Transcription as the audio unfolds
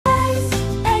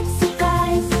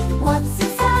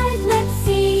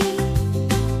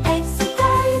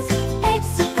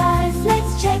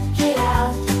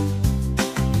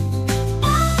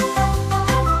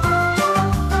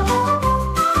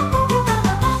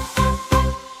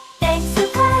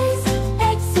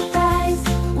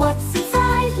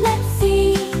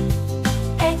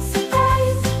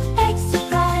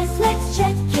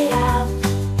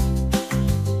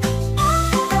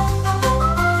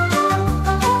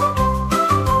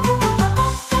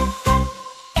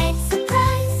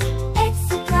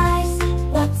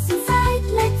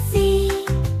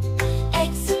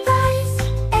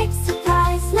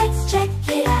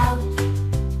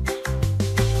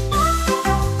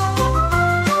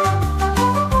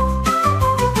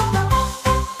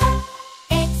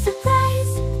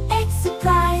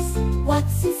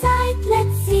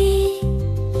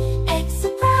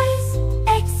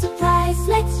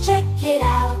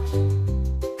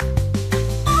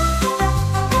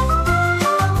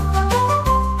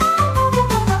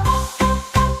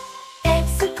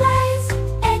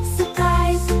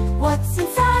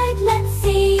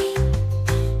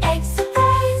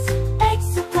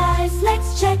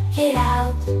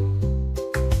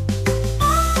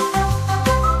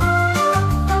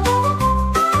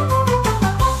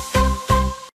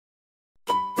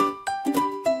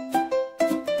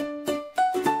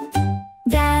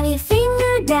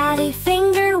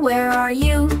are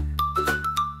you?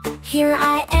 Here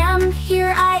I am,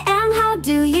 how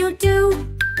do you do?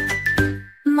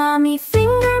 Mommy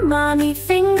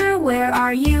finger, where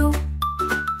are you?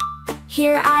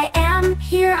 Here I am,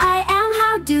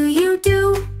 how do you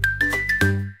do?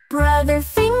 Brother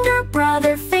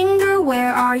finger,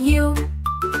 where are you?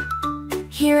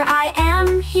 Here I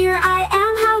am,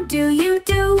 how do you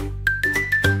do?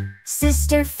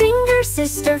 Sister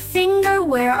finger,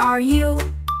 where are you?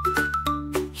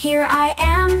 Here I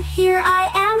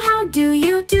am, how do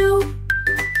you do?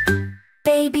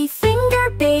 Baby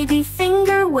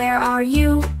finger, where are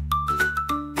you?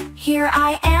 Here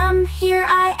I am,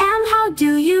 how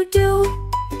do you do?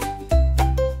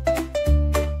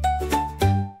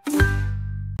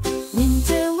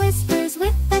 Winter whispers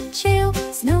with a chill,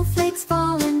 snowflakes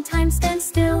fall and time stands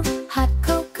still. Hot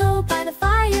cocoa by the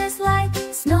fire's light,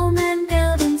 snowmen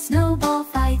building snowball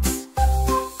fights.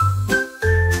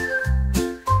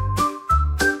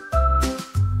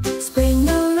 Spring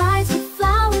arrives with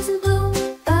flowers in bloom,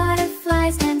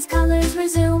 butterflies dance, colors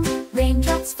resume.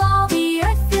 Raindrops fall, the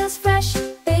earth feels fresh,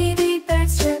 baby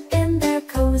birds chirp in their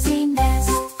cozy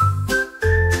nest.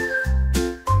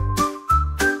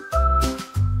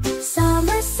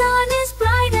 Summer sun is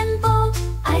bright and bold,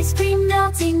 ice cream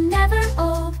melting never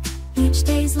old. Each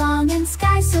day's long and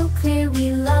sky so clear,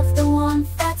 we love the warmth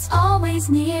that's always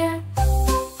near.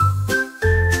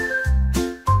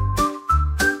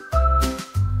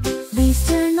 Leaves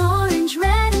turn orange,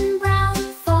 red and brown,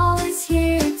 fall is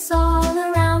here, it's all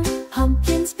around.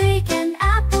 Pumpkins bake and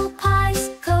apple pies,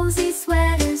 cozy sweaters